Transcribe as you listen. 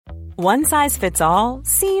One size fits all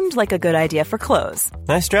seemed like a good idea for clothes.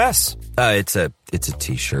 Nice dress. It's a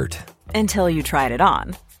t-shirt. Until you tried it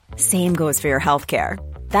on. Same goes for your healthcare.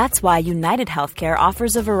 That's why United Healthcare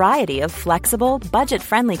offers a variety of flexible,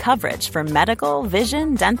 budget-friendly coverage for medical,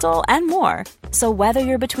 vision, dental, and more. So whether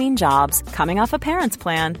you're between jobs, coming off a parent's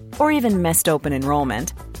plan, or even missed open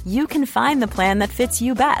enrollment, you can find the plan that fits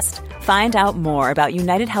you best. Find out more about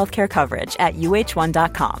United Healthcare coverage at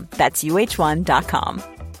uh1.com. That's uh1.com.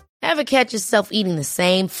 Ever catch yourself eating the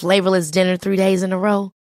same flavorless dinner 3 days in a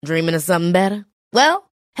row? Dreaming of something better? Well,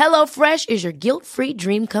 HelloFresh is your guilt-free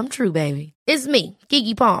dream come true, baby. It's me,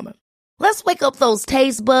 Keke Palmer. Let's wake up those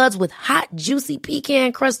taste buds with hot, juicy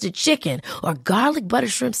pecan-crusted chicken or garlic butter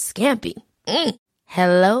shrimp scampi.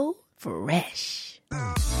 Hello Fresh.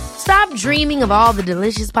 Stop dreaming of all the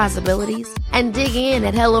delicious possibilities and dig in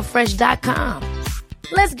at HelloFresh.com.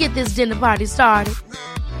 Let's get this dinner party started.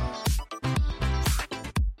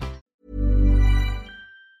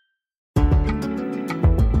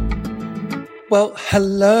 Well,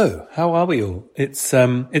 hello. How are we all? It's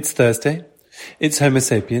Thursday. It's Homo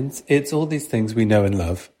sapiens. It's all these things we know and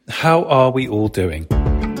love. How are we all doing?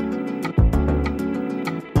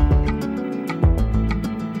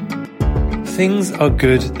 Things are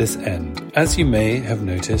good this end. As you may have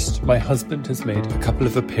noticed, my husband has made a couple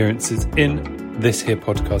of appearances in this here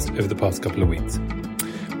podcast over the past couple of weeks.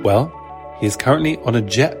 Well, he is currently on a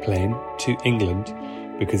jet plane to England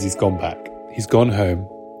because he's gone back. He's gone home.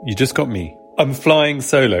 You just got me. I'm flying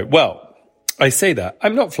solo. Well, I say that.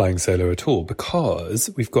 I'm not flying solo at all because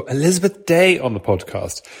we've got Elizabeth Day on the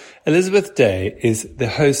podcast. Elizabeth Day is the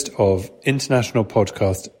host of international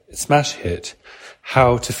podcast smash hit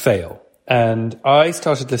How to Fail. And I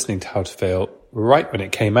started listening to How to Fail right when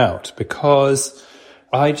it came out because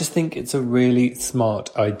I just think it's a really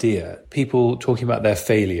smart idea. People talking about their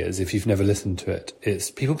failures, if you've never listened to it,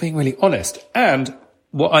 it's people being really honest. And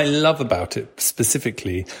what I love about it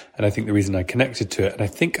specifically, and I think the reason I connected to it, and I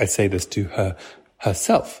think I say this to her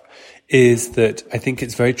herself, is that I think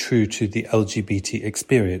it's very true to the LGBT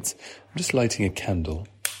experience. I'm just lighting a candle.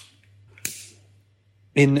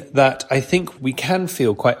 In that I think we can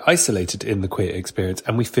feel quite isolated in the queer experience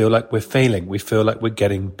and we feel like we're failing. We feel like we're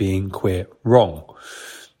getting being queer wrong.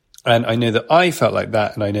 And I know that I felt like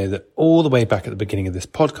that, and I know that all the way back at the beginning of this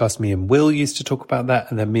podcast, me and Will used to talk about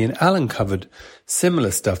that, and then me and Alan covered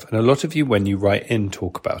similar stuff, and a lot of you, when you write in,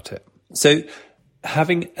 talk about it. So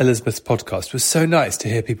having Elizabeth's podcast was so nice to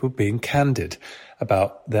hear people being candid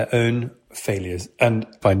about their own failures and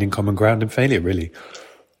finding common ground in failure, really.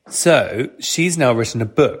 So she's now written a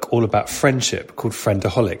book all about friendship called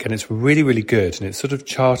Friendaholic, and it's really, really good, and it's sort of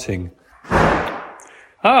charting.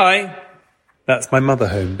 Hi! That's my mother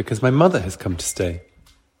home because my mother has come to stay.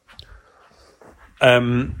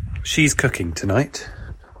 She's cooking tonight.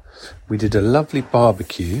 We did a lovely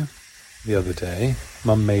barbecue the other day.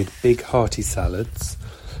 Mum made big hearty salads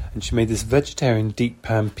and she made this vegetarian deep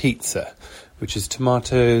pan pizza, which is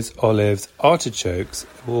tomatoes, olives, artichokes,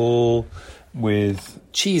 all with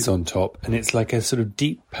cheese on top. And it's like a sort of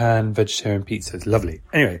deep pan vegetarian pizza. It's lovely.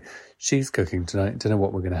 Anyway, she's cooking tonight. Don't know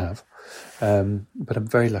what we're going to have. But I'm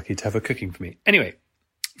very lucky to have her cooking for me. Anyway,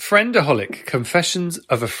 Friendaholic, Confessions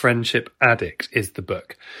of a Friendship Addict is the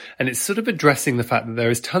book. And it's sort of addressing the fact that there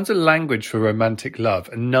is tons of language for romantic love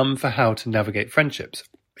and none for how to navigate friendships.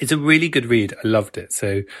 It's a really good read. I loved it.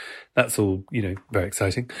 So that's all, very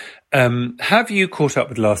exciting. Have you caught up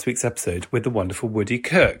with last week's episode with the wonderful Woody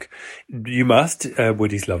Kirk? You must.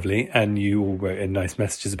 Woody's lovely. And you all wrote in nice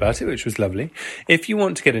messages about it, which was lovely. If you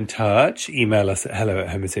want to get in touch, email us at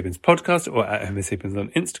hello@homosapienspodcast or at homosapiens on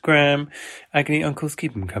Instagram. Agony uncles,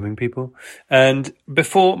 keep them coming, people. And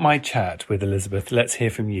before my chat with Elizabeth, let's hear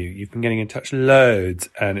from you. You've been getting in touch loads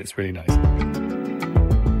and it's really nice.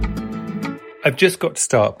 I've just got to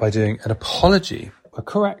start by doing an apology, a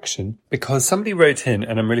correction, because somebody wrote in,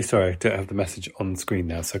 and I'm really sorry I don't have the message on the screen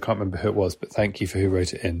now, so I can't remember who it was, but thank you for who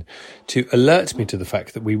wrote it in, to alert me to the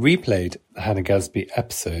fact that we replayed the Hannah Gadsby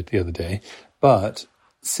episode the other day, but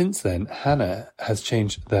since then, Hannah has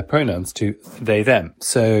changed their pronouns to they, them.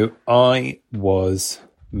 So I was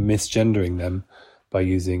misgendering them by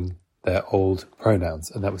using their old pronouns,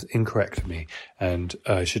 and that was incorrect for me, and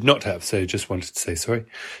I should not have. So just wanted to say sorry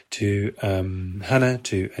to Hannah,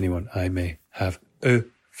 to anyone I may have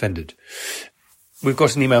offended. We've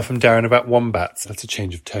got an email from Darren about wombats. That's a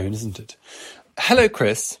change of tone, isn't it? Hello,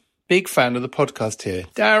 Chris. Big fan of the podcast here.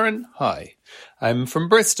 Darren, hi. I'm from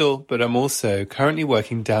Bristol, but I'm also currently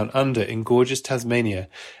working down under in gorgeous Tasmania,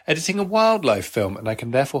 editing a wildlife film, and I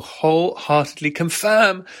can therefore wholeheartedly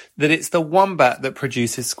confirm that it's the wombat that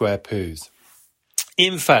produces square poos.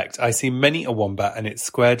 In fact, I see many a wombat and its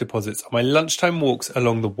square deposits on my lunchtime walks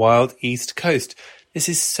along the wild east coast. This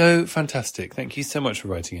is so fantastic. Thank you so much for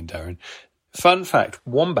writing in, Darren. Fun fact,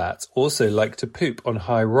 wombats also like to poop on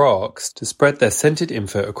high rocks to spread their scented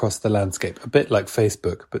info across the landscape, a bit like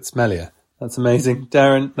Facebook, but smellier. That's amazing.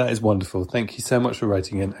 Darren, that is wonderful. Thank you so much for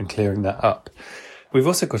writing in and clearing that up. We've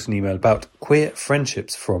also got an email about queer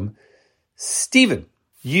friendships from Stephen.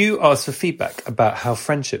 You asked for feedback about how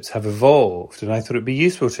friendships have evolved, and I thought it'd be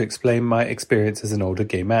useful to explain my experience as an older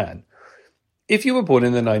gay man. If you were born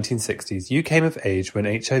in the 1960s, you came of age when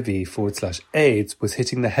HIV/AIDS was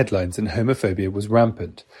hitting the headlines and homophobia was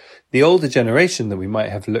rampant. The older generation that we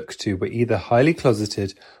might have looked to were either highly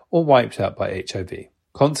closeted or wiped out by HIV.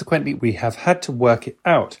 Consequently, we have had to work it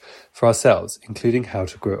out for ourselves, including how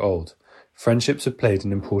to grow old. Friendships have played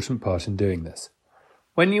an important part in doing this.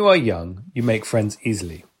 When you are young, you make friends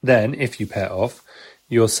easily. Then, if you pair off,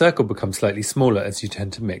 your circle becomes slightly smaller as you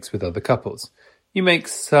tend to mix with other couples. You make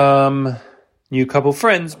some new couple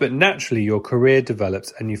friends, but naturally your career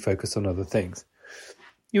develops and you focus on other things.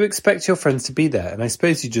 You expect your friends to be there, and I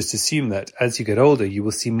suppose you just assume that as you get older, you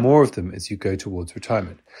will see more of them as you go towards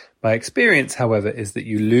retirement. My experience, however, is that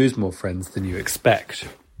you lose more friends than you expect.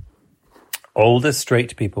 Older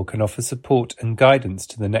straight people can offer support and guidance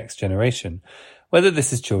to the next generation, whether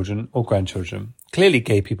this is children or grandchildren. Clearly,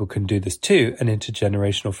 gay people can do this too, and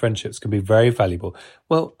intergenerational friendships can be very valuable.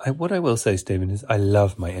 Well, what I will say, Stephen, is I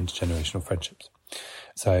love my intergenerational friendships.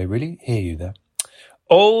 So I really hear you there.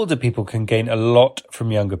 Older people can gain a lot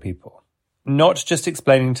from younger people. Not just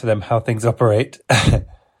explaining to them how things operate,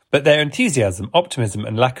 but their enthusiasm, optimism,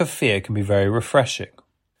 and lack of fear can be very refreshing.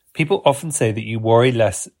 People often say that you worry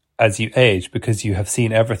less as you age because you have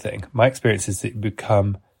seen everything. My experience is that you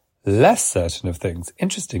become less certain of things.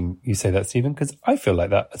 Interesting you say that, Stephen, because I feel like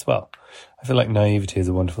that as well. I feel like naivety is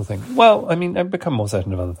a wonderful thing. Well, I mean, I've become more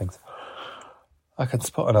certain of other things. I can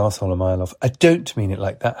spot an arsehole a mile off. I don't mean it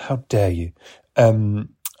like that. How dare you?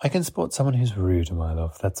 I can spot someone who's rude a mile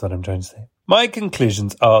off. That's what I'm trying to say. My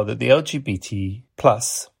conclusions are that the LGBT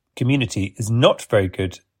plus community is not very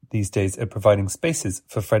good these days at providing spaces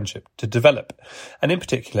for friendship to develop, and in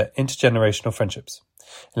particular, intergenerational friendships.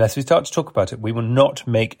 Unless we start to talk about it, we will not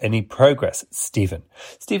make any progress, Stephen.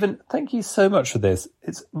 Stephen, thank you so much for this.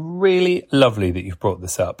 It's really lovely that you've brought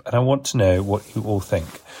this up, and I want to know what you all think.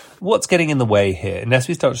 What's getting in the way here? Unless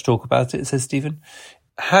we start to talk about it, says Stephen,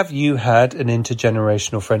 have you had an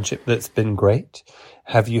intergenerational friendship that's been great?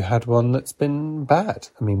 Have you had one that's been bad?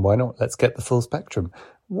 I mean, why not? Let's get the full spectrum.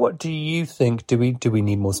 What do you think? Do we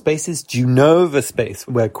need more spaces? Do you know of a space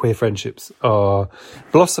where queer friendships are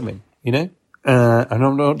blossoming, you know? And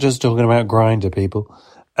I'm not just talking about Grindr, people.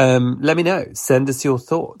 Let me know. Send us your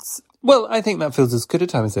thoughts. Well, I think that feels as good a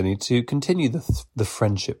time as any to continue the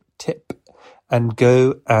friendship tip and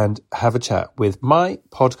go and have a chat with my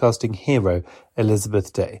podcasting hero,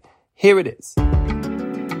 Elizabeth Day. Here it is.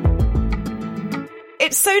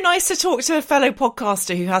 It's so nice to talk to a fellow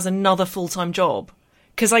podcaster who has another full-time job.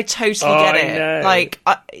 Because I totally get it. Know. Like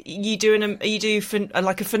you do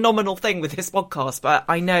like a phenomenal thing with this podcast, but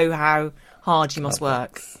I know how hard you must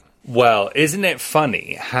work. Well, isn't it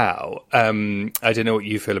funny how I don't know what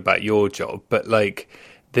you feel about your job, but like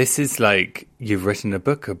this is like you've written a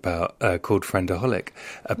book about called Friendaholic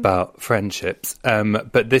about friendships.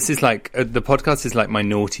 But this is like the podcast is like my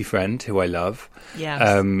naughty friend who I love,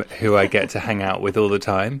 who I get to hang out with all the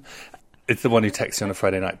time. It's the one who texts you on a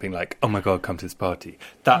Friday night being like, oh my God, come to this party.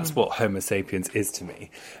 That's what Homo sapiens is to me.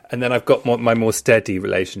 And then I've got my more steady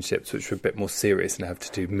relationships, which are a bit more serious and I have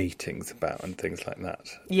to do meetings about and things like that.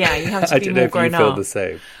 Yeah, you have to be more grown up. I don't know if you feel the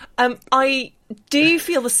same. I do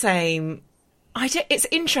feel the same. It's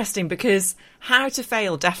interesting because How to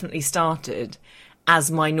Fail definitely started as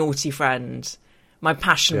my naughty friend, my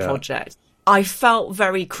passion project. I felt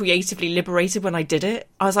very creatively liberated when I did it.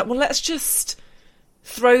 I was like, well, let's just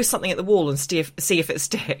throw something at the wall and see if it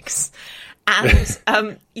sticks.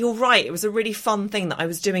 And you're right, it was a really fun thing that I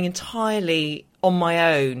was doing entirely on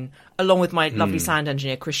my own, along with my lovely sound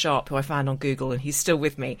engineer Chris Sharp, who I found on Google, and he's still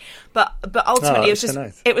with me. But ultimately, it was just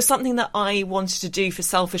nice. It was something that I wanted to do for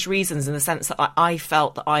selfish reasons, in the sense that I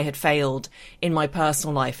felt that I had failed in my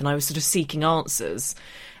personal life, and I was sort of seeking answers.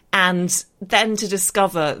 And then to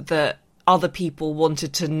discover that other people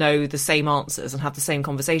wanted to know the same answers and have the same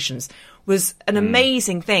conversations was an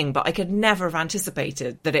amazing thing, but I could never have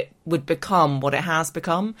anticipated that it would become what it has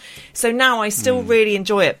become. So now I still really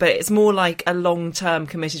enjoy it, but it's more like a long-term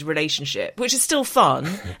committed relationship, which is still fun.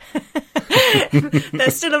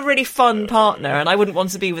 There's still a really fun partner, and I wouldn't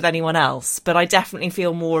want to be with anyone else, but I definitely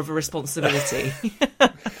feel more of a responsibility.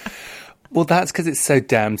 Well, that's because it's so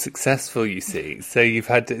damn successful, you see. So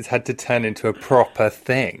it's had to turn into a proper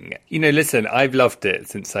thing. You know, listen, I've loved it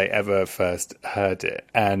since I ever first heard it.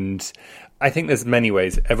 And I think there's many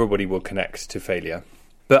ways everybody will connect to failure.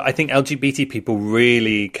 But I think LGBT people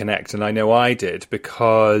really connect, and I know I did,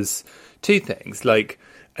 because two things. Like,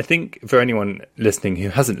 I think for anyone listening who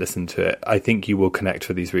hasn't listened to it, I think you will connect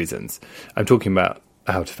for these reasons. I'm talking about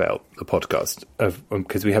How to Fail, the podcast,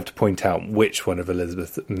 because we have to point out which one of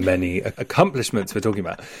Elizabeth's many accomplishments we're talking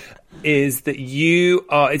about, is that you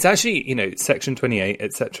are, it's actually, you know, Section 28,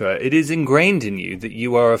 etc. It is ingrained in you that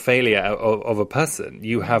you are a failure of a person.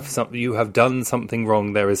 You have done something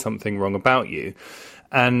wrong. There is something wrong about you.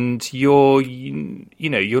 And you're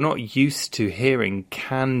not used to hearing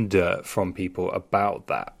candor from people about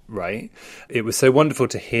that, right? It was so wonderful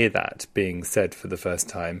to hear that being said for the first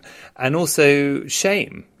time. And also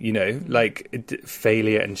shame, you know, like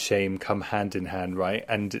failure and shame come hand in hand, right?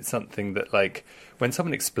 And it's something that, like, when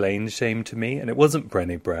someone explained shame to me, and it wasn't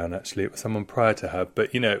Brené Brown, actually, it was someone prior to her,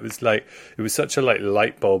 but, you know, it was such a, like,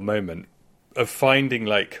 light bulb moment of finding,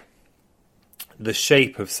 like, the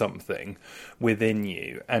shape of something within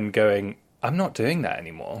you and going, I'm not doing that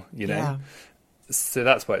anymore, you know? Yeah. So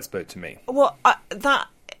that's why it spoke to me. Well,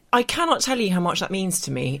 I cannot tell you how much that means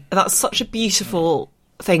to me. That's such a beautiful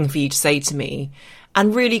thing for you to say to me,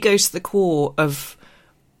 and really goes to the core of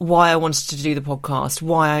why I wanted to do the podcast,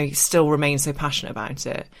 why I still remain so passionate about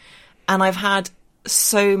it. And I've had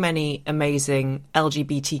so many amazing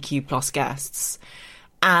LGBTQ plus guests,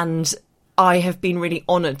 and I have been really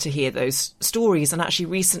honoured to hear those stories. And actually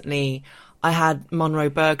recently I had Monroe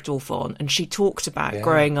Bergdorf on, and she talked about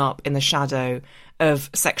growing up in the shadow of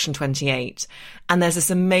Section 28. And there's this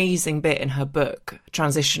amazing bit in her book,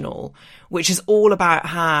 Transitional, which is all about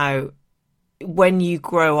how when you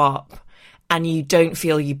grow up and you don't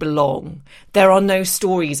feel you belong, there are no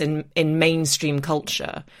stories in mainstream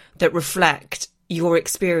culture that reflect your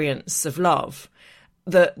experience of love.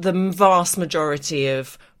 The vast majority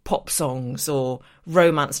of pop songs or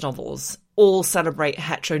romance novels all celebrate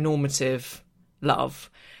heteronormative love,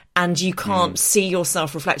 and you can't see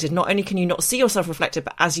yourself reflected. Not only can you not see yourself reflected,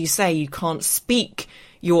 but as you say, you can't speak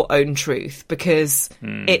your own truth because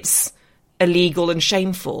it's illegal and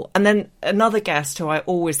shameful. And then another guest who I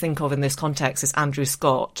always think of in this context is Andrew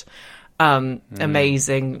Scott,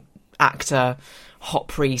 amazing actor, hot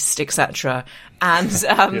priest, etc. And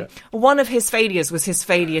one of his failures was his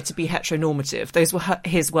failure to be heteronormative. Those were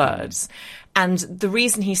his words. And the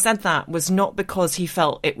reason he said that was not because he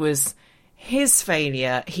felt it was his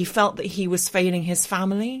failure. He felt that he was failing his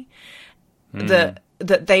family, that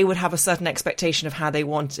they would have a certain expectation of how they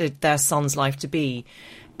wanted their son's life to be.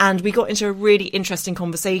 And we got into a really interesting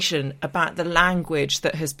conversation about the language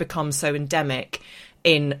that has become so endemic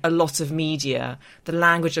in a lot of media, the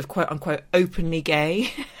language of quote unquote openly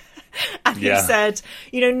gay. And he said,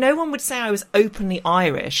 you know, no one would say I was openly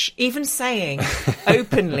Irish. Even saying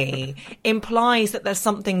openly implies that there's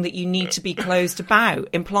something that you need to be closed about,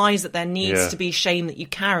 implies that there needs to be shame that you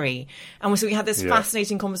carry. And so we had this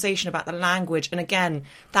fascinating conversation about the language. And again,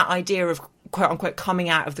 that idea of quote unquote coming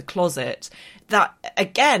out of the closet, that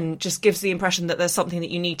again just gives the impression that there's something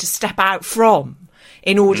that you need to step out from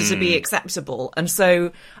in order to be acceptable. And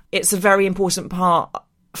so it's a very important part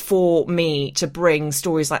for me to bring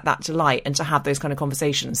stories like that to light and to have those kind of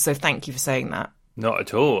conversations. So thank you for saying that. Not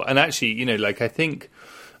at all. And actually, you know, like, I think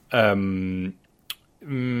I'm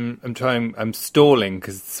stalling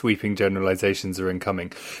because sweeping generalizations are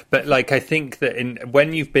incoming. But, like, I think that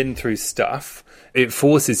when you've been through stuff, it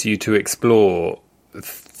forces you to explore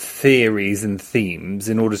theories and themes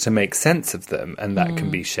in order to make sense of them, and that can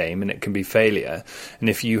be shame and it can be failure. And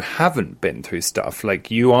if you haven't been through stuff, like,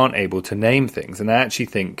 you aren't able to name things. And I actually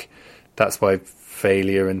think that's why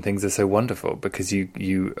failure and things are so wonderful, because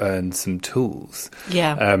you earn some tools.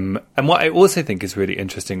 And what I also think is really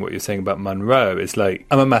interesting, what you're saying about Monroe, is, like,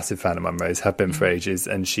 I'm a massive fan of Monroe's, have been for ages,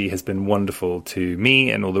 and she has been wonderful to me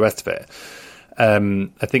and all the rest of it.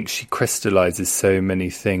 I think she crystallizes so many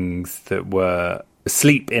things that were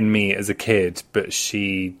asleep in me as a kid, but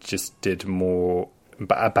she just did more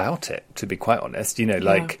about it, to be quite honest, you know,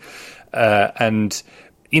 like, and,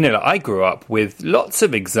 you know, I grew up with lots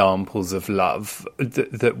of examples of love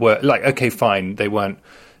that were like, okay, fine, they weren't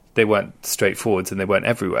straightforward and they weren't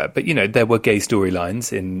everywhere, but, you know, there were gay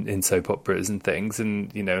storylines in soap operas and things,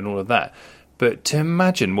 and, you know, and all of that. But to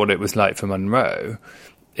imagine what it was like for Monroe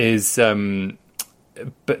is,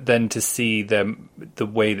 but then to see the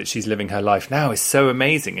way that she's living her life now is so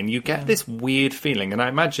amazing, and you get this weird feeling. And I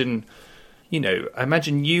imagine, I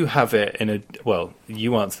imagine you have it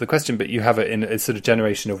you answer the question, but you have it in a sort of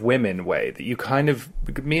generation of women way that you kind of,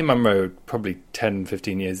 me and Mum are probably 10,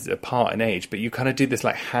 15 years apart in age, but you kind of do this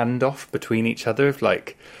like handoff between each other of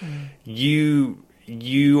like,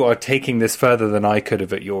 you are taking this further than I could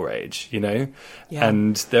have at your age, Yeah.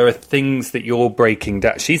 And there are things that you're breaking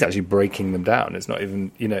down. She's actually breaking them down. It's not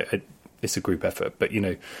even, it's a group effort, but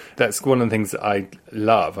that's one of the things that I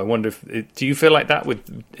love. I wonder do you feel like that with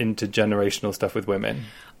intergenerational stuff with women?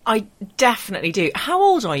 I definitely do. How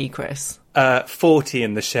old are you, Chris? 40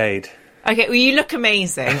 in the shade. Okay, well, you look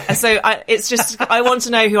amazing. So it's just, I want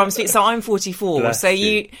to know who I'm speaking. So I'm 44. Bless so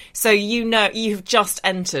you. You've just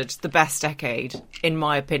entered the best decade, in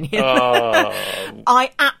my opinion. Oh.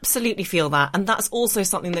 I absolutely feel that. And that's also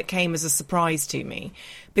something that came as a surprise to me,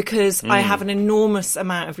 because I have an enormous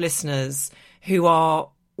amount of listeners who are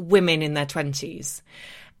women in their 20s.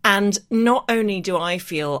 And not only do I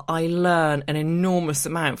feel I learn an enormous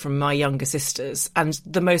amount from my younger sisters, and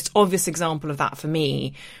the most obvious example of that for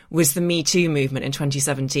me was the Me Too movement in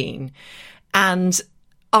 2017. And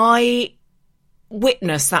I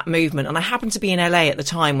witnessed that movement, and I happened to be in LA at the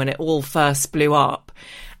time when it all first blew up.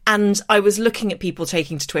 And I was looking at people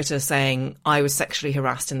taking to Twitter saying I was sexually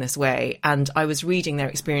harassed in this way, and I was reading their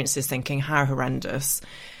experiences thinking how horrendous.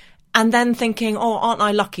 And then thinking, oh, aren't I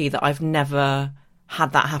lucky that I've never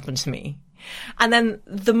had that happen to me? And then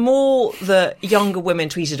the more the younger women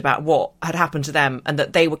tweeted about what had happened to them and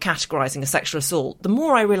that they were categorising as sexual assault, the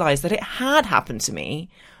more I realised that it had happened to me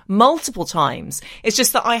multiple times. It's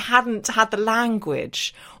just that I hadn't had the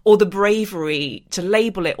language or the bravery to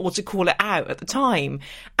label it or to call it out at the time.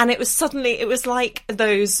 And it was like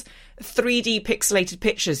those 3D pixelated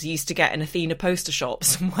pictures you used to get in Athena poster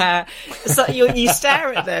shops, where you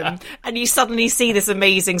stare at them and you suddenly see this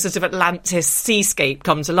amazing sort of Atlantis seascape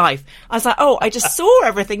come to life. I was like, oh, I just saw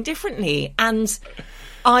everything differently. And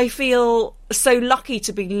I feel so lucky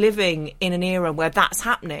to be living in an era where that's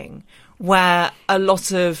happening, where a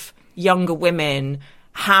lot of younger women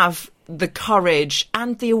have the courage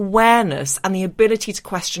and the awareness and the ability to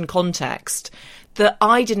question context that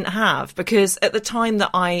I didn't have, because at the time that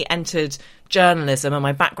I entered journalism, and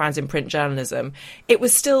my background's in print journalism, it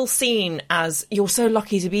was still seen as, you're so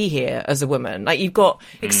lucky to be here as a woman. Like, you've got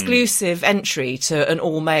exclusive entry to an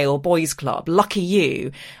all-male boys club. Lucky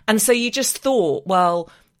you. And so you just thought, well,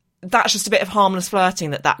 that's just a bit of harmless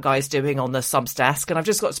flirting that guy's doing on the subs desk, and I've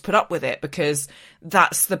just got to put up with it because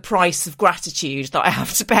that's the price of gratitude that I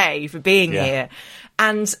have to pay for being here.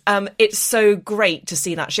 And it's so great to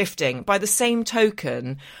see that shifting. By the same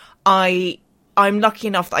token, I'm lucky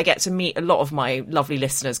enough that I get to meet a lot of my lovely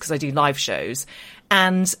listeners because I do live shows,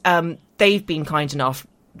 and they've been kind enough,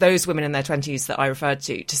 those women in their 20s that I referred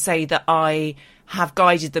to say that I have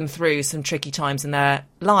guided them through some tricky times in their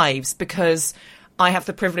lives, because I have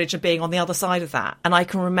the privilege of being on the other side of that. And I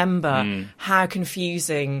can remember how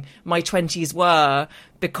confusing my 20s were,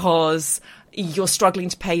 because you're struggling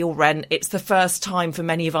to pay your rent. It's the first time for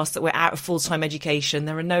many of us that we're out of full-time education.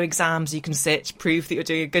 There are no exams you can sit to prove that you're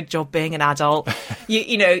doing a good job being an adult.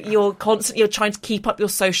 You're trying to keep up your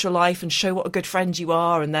social life and show what a good friend you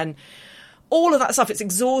are. And then all of that stuff, it's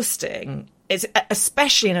exhausting. It's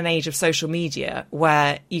especially in an age of social media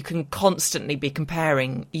where you can constantly be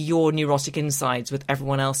comparing your neurotic insides with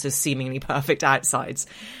everyone else's seemingly perfect outsides.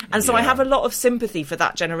 And so I have a lot of sympathy for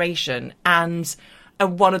that generation. And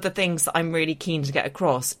one of the things that I'm really keen to get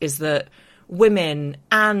across is that women,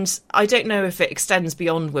 and I don't know if it extends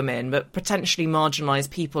beyond women, but potentially marginalised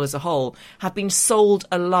people as a whole, have been sold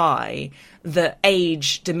a lie that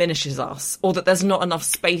age diminishes us, or that there's not enough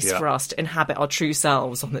space for us to inhabit our true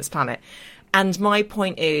selves on this planet. And my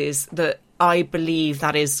point is that I believe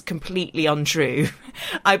that is completely untrue.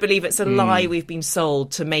 I believe it's a lie we've been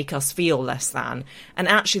sold to make us feel less than. And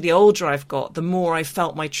actually, the older I've got, the more I've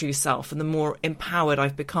felt my true self and the more empowered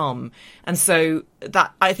I've become. And so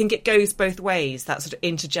that, I think it goes both ways, that sort of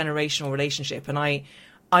intergenerational relationship. And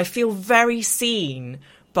I feel very seen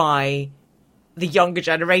by the younger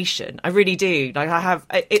generation. I really do.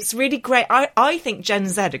 It's really great. I think Gen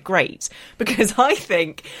Z are great, because I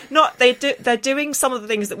think they're doing some of the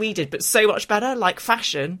things that we did, but so much better, like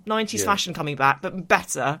fashion, 90s fashion coming back, but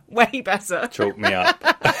better, way better. Chalk me up.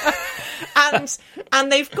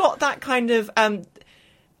 and they've got that kind of,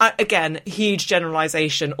 again, huge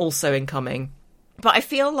generalisation also incoming. But I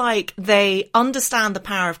feel like they understand the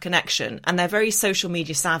power of connection, and they're very social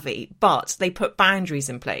media savvy, but they put boundaries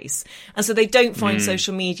in place. And so they don't find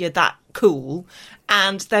social media that cool,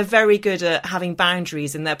 and they're very good at having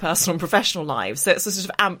boundaries in their personal and professional lives. So it's a sort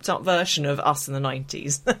of amped up version of us in the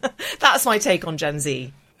 90s. That's my take on Gen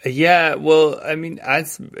Z. Yeah, well, I mean,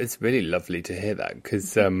 it's really lovely to hear that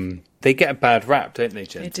because they get a bad rap, don't they,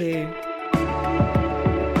 Jen? They do.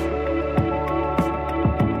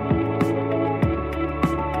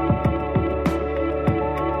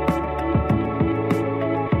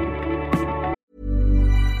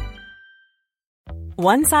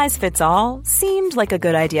 One size fits all seemed like a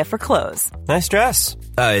good idea for clothes. Nice dress.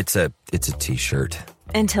 It's a t-shirt.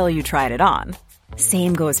 Until you tried it on.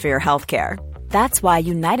 Same goes for your healthcare. That's why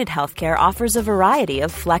United Healthcare offers a variety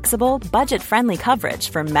of flexible, budget-friendly coverage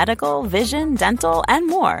for medical, vision, dental, and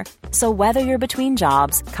more. So whether you're between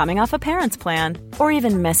jobs, coming off a parent's plan, or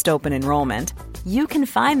even missed open enrollment, you can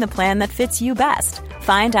find the plan that fits you best.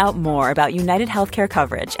 Find out more about United Healthcare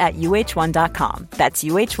coverage at uh1.com. That's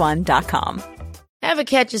uh1.com. Ever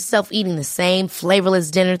catch yourself eating the same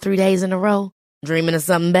flavorless dinner 3 days in a row? Dreaming of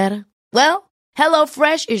something better? Well,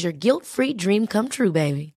 HelloFresh is your guilt-free dream come true,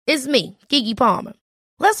 baby. It's me, Keke Palmer.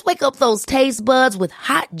 Let's wake up those taste buds with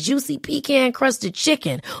hot, juicy pecan-crusted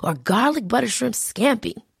chicken or garlic butter shrimp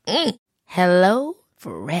scampi. Hello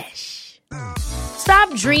Fresh.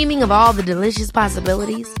 Stop dreaming of all the delicious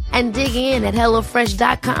possibilities and dig in at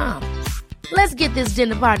HelloFresh.com. Let's get this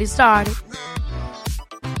dinner party started.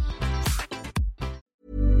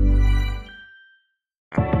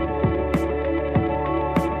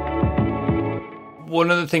 One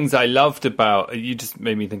of the things I loved about, you just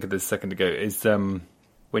made me think of this a second ago, is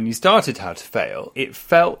when you started How to Fail, it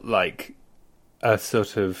felt like a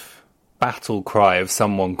sort of battle cry of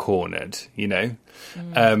someone cornered, you know?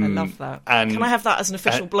 I love that. And can I have that as an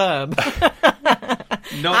official blurb?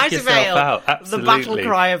 Knock yourself out, absolutely. The battle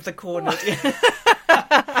cry of the cornered.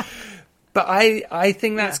 But I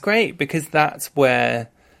think that's great because that's where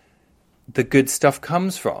the good stuff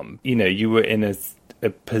comes from. You know, you were in a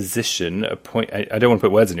position, a point, I don't want to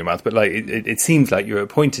put words in your mouth, but like it seems like you're at a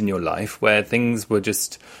point in your life where things were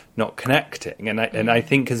just not connecting. And I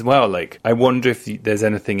think as well, like, I wonder if there's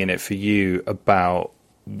anything in it for you about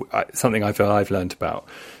something I feel I've learned about,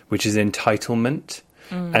 which is entitlement.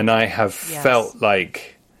 And I have felt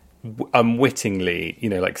like unwittingly, you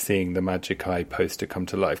know, like seeing the Magic Eye poster come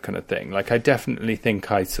to life kind of thing. Like, I definitely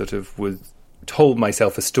think I sort of told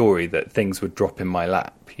myself a story that things would drop in my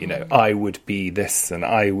lap. You know, I would be this and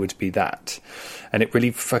I would be that. And it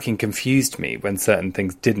really fucking confused me when certain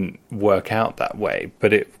things didn't work out that way.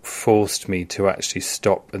 But it forced me to actually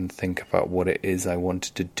stop and think about what it is I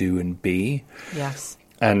wanted to do and be. Yes.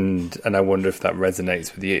 And I wonder if that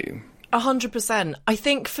resonates with you. 100%. I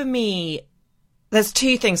think for me, there's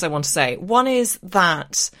two things I want to say. One is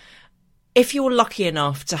that if you're lucky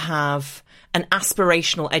enough to have an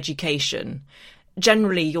aspirational education,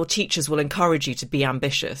 generally your teachers will encourage you to be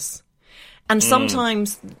ambitious. And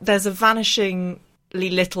sometimes there's a vanishingly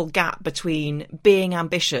little gap between being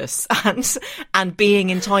ambitious and being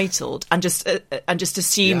entitled and just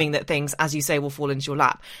assuming that things, as you say, will fall into your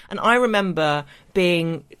lap. And I remember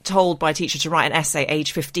being told by a teacher to write an essay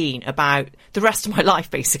age 15 about the rest of my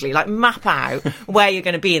life, basically, like map out where you're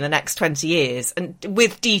going to be in the next 20 years and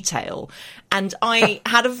with detail. And I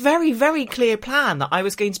had a very, very clear plan that I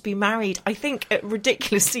was going to be married, I think, at a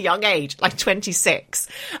ridiculously young age, like 26.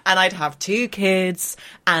 And I'd have 2 kids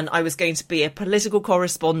and I was going to be a political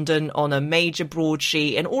correspondent on a major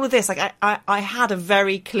broadsheet and all of this. Like I had a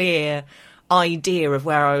very clear idea of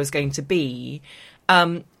where I was going to be,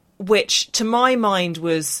 which to my mind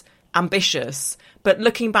was ambitious. But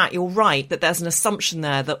looking back, you're right that there's an assumption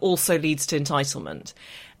there that also leads to entitlement.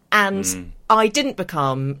 And I didn't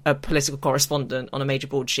become a political correspondent on a major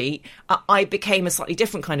broadsheet. I became a slightly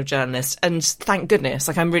different kind of journalist. And thank goodness,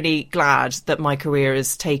 like, I'm really glad that my career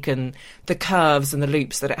has taken the curves and the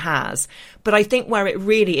loops that it has. But I think where it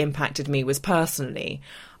really impacted me was personally.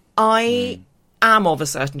 I am of a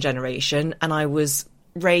certain generation and I was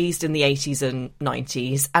raised in the 80s and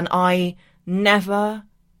 90s. And I never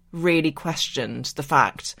really questioned the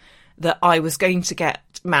fact that I was going to get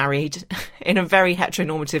married in a very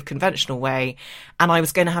heteronormative, conventional way, and I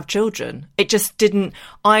was going to have children. It just didn't...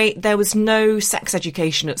 There was no sex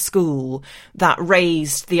education at school that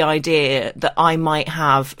raised the idea that I might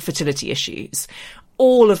have fertility issues.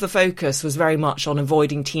 All of the focus was very much on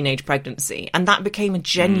avoiding teenage pregnancy. And that became a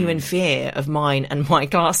genuine fear of mine and my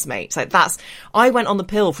classmates. Like, I went on the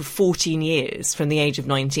pill for 14 years from the age of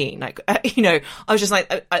 19. Like, you know, I was just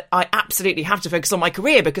like, I absolutely have to focus on my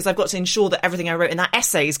career because I've got to ensure that everything I wrote in that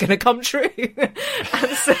essay is going to come true.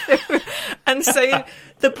 and so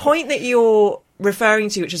the point that you're referring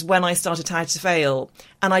to, which is when I started How to Fail,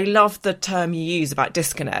 and I love the term you use about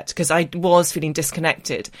disconnect, because I was feeling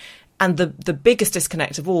disconnected. And the biggest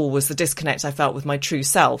disconnect of all was the disconnect I felt with my true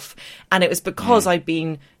self. And it was because I'd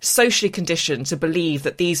been socially conditioned to believe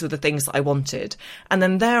that these were the things that I wanted. And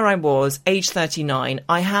then there I was, age 39.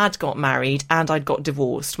 I had got married and I'd got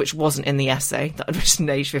divorced, which wasn't in the essay that I'd written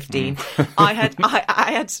at age 15. I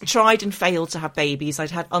had tried and failed to have babies. I'd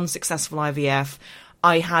had unsuccessful IVF.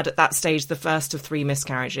 I had at that stage the first of 3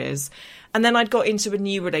 miscarriages. And then I'd got into a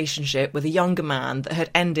new relationship with a younger man that had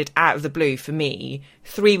ended out of the blue for me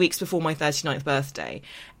 3 weeks before my 39th birthday.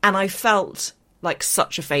 And I felt like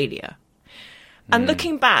such a failure. And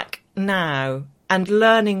looking back now and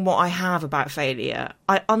learning what I have about failure,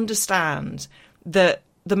 I understand that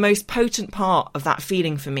the most potent part of that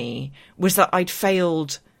feeling for me was that I'd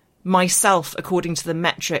failed myself according to the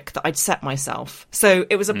metric that I'd set myself. So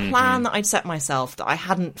it was a plan that I'd set myself that I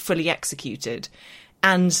hadn't fully executed.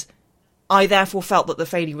 And I therefore felt that the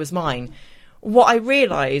failure was mine. What I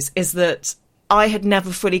realise is that I had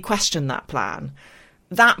never fully questioned that plan.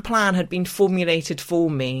 That plan had been formulated for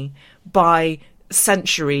me by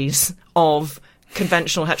centuries of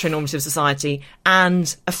conventional heteronormative society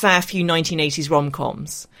and a fair few 1980s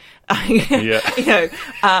rom-coms.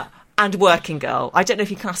 And Working Girl. I don't know if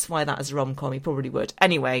you classify that as a rom-com. You probably would.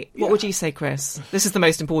 Anyway, what would you say, Chris? This is the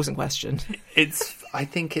most important question. I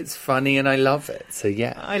think it's funny and I love it. So,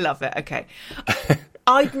 yeah. I love it. Okay.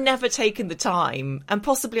 I'd never taken the time, and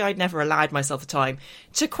possibly I'd never allowed myself the time,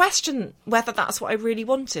 to question whether that's what I really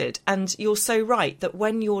wanted. And you're so right that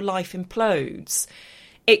when your life implodes,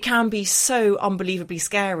 it can be so unbelievably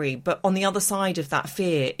scary. But on the other side of that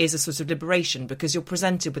fear is a sort of liberation, because you're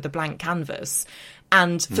presented with a blank canvas.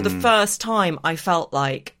 And for the first time, I felt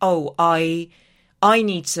like, I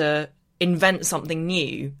need to invent something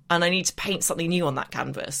new, and I need to paint something new on that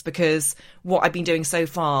canvas, because what I've been doing so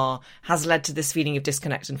far has led to this feeling of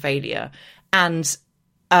disconnect and failure. And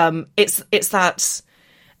it's that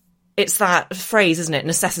phrase, isn't it?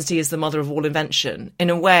 Necessity is the mother of all invention. In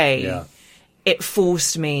a way, it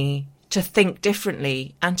forced me to think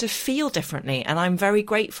differently and to feel differently. And I'm very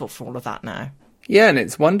grateful for all of that now. Yeah, and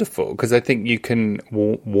it's wonderful because I think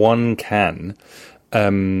one can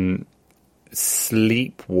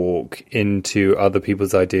sleepwalk into other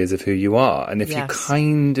people's ideas of who you are. And if you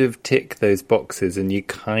kind of tick those boxes and you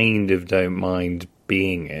kind of don't mind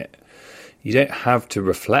being it, you don't have to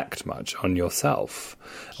reflect much on yourself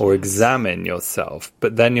or examine yourself.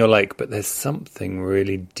 But then you're like, but there's something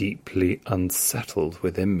really deeply unsettled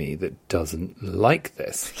within me that doesn't like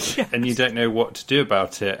this. Yes. And you don't know what to do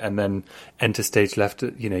about it. And then enter stage left,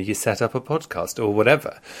 you set up a podcast or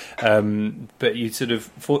whatever. But you sort of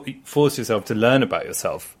force yourself to learn about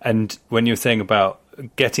yourself. And when you're saying about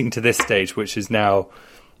getting to this stage, which is now,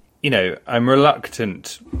 I'm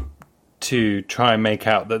reluctant to try and make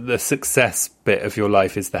out that the success bit of your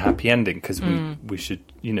life is the happy ending, because we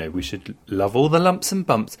should love all the lumps and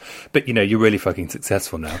bumps, but you're really fucking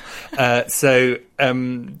successful now.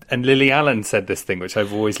 And Lily Allen said this thing which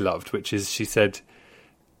I've always loved, which is, she said,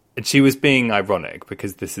 and she was being ironic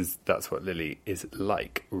because that's what Lily is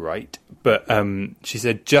like, right? But she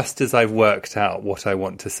said, just as I've worked out what I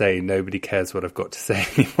want to say, nobody cares what I've got to say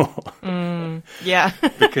anymore. Yeah.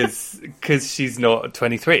 because she's not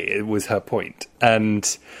 23. It was her point.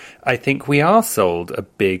 And I think we are sold a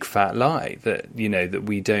big fat lie that, that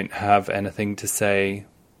we don't have anything to say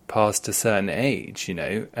past a certain age,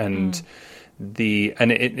 and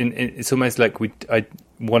it's almost like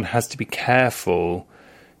one has to be careful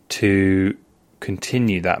to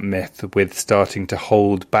continue that myth with starting to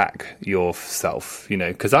hold back yourself,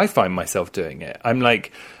 because I find myself doing it. I'm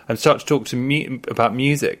start to talk about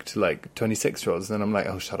music to like 26-year-olds, and then I'm like,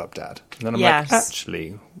 oh, shut up, Dad. And then I'm like,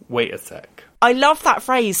 actually, wait a sec. I love that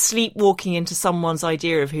phrase, sleepwalking into someone's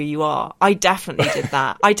idea of who you are. I definitely did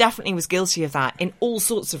that. I definitely was guilty of that in all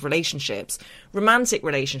sorts of relationships. Romantic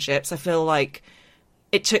relationships, I feel like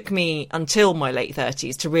it took me until my late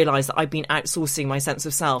 30s to realise that I'd been outsourcing my sense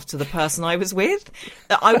of self to the person I was with.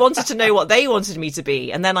 I wanted to know what they wanted me to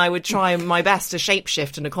be, and then I would try my best to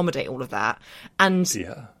shapeshift and accommodate all of that. And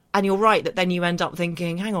you're right that then you end up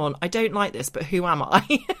thinking, hang on, I don't like this, but who am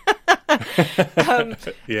I?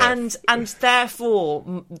 And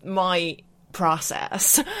therefore my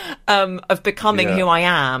process of becoming who I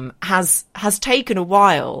am has taken a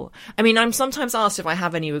while. I mean, I'm sometimes asked if I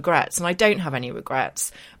have any regrets, and I don't have any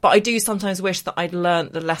regrets, but I do sometimes wish that I'd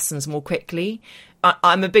learnt the lessons more quickly.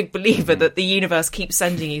 I'm a big believer that the universe keeps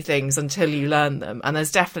sending you things until you learn them, and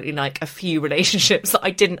there's definitely like a few relationships that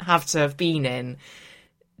I didn't have to have been in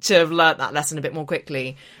to have learnt that lesson a bit more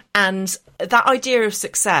quickly. And that idea of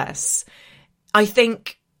success, I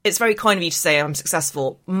think it's very kind of you to say I'm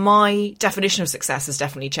successful. My definition of success has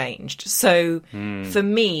definitely changed. So for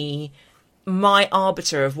me, my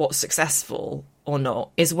arbiter of what's successful or not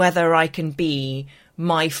is whether I can be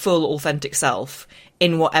my full authentic self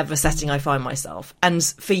in whatever setting I find myself. And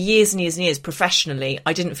for years and years and years, professionally,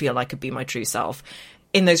 I didn't feel I could be my true self.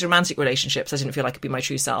 In those romantic relationships, I didn't feel I could be my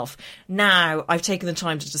true self. Now I've taken the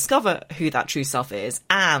time to discover who that true self is,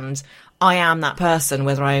 and I am that person,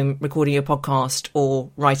 whether I'm recording a podcast or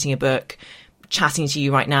writing a book, chatting to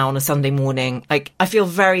you right now on a Sunday morning. Like, I feel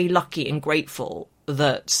very lucky and grateful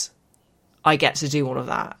that I get to do all of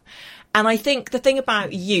that. And I think the thing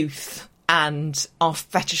about youth and our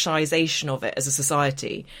fetishization of it as a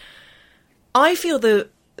society, I feel the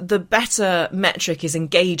better metric is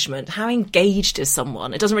engagement. How engaged is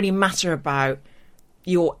someone? It doesn't really matter about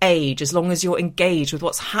your age, as long as you're engaged with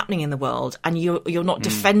what's happening in the world and you're not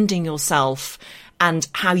defending yourself and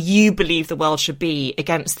how you believe the world should be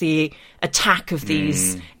against the attack of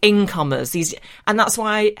these incomers. And that's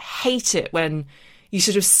why I hate it when you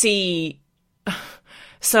sort of see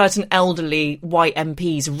certain elderly white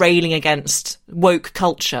MPs railing against woke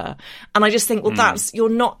culture. And I just think, well, you're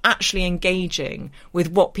not actually engaging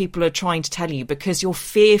with what people are trying to tell you because you're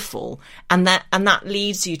fearful. And that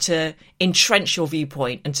leads you to entrench your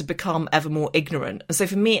viewpoint and to become ever more ignorant. And so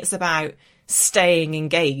for me, it's about staying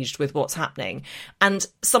engaged with what's happening. And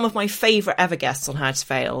some of my favourite ever guests on How to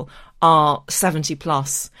Fail are 70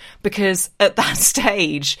 plus, because at that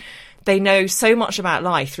stage, they know so much about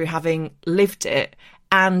life through having lived it,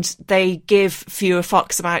 and they give fewer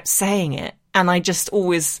fucks about saying it. And I just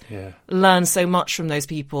always learn so much from those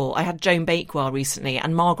people. I had Joan Bakewell recently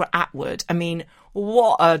and Margaret Atwood. I mean,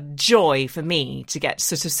 what a joy for me to get to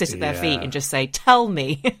sort of sit at their feet and just say, tell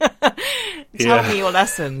me, tell me your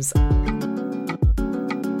lessons.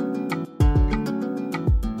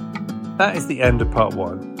 That is the end of part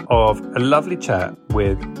 1 of a lovely chat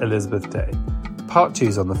with Elizabeth Day. Part 2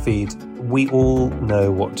 is on the feed. We all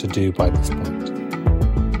know what to do by this point.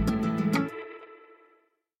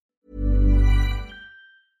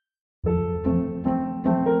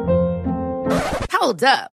 Hold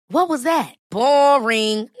up. What was that?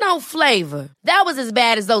 Boring. No flavor. That was as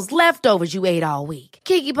bad as those leftovers you ate all week.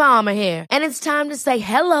 Keke Palmer here. And it's time to say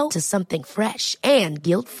hello to something fresh and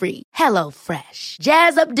guilt-free. Hello Fresh.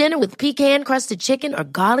 Jazz up dinner with pecan-crusted chicken or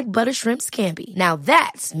garlic butter shrimp scampi. Now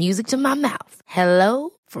that's music to my mouth.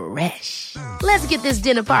 Hello Fresh. Let's get this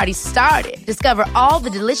dinner party started. Discover all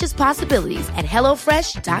the delicious possibilities at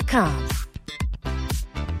HelloFresh.com.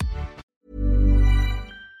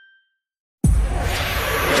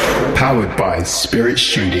 Powered by Spirit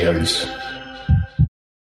Studios.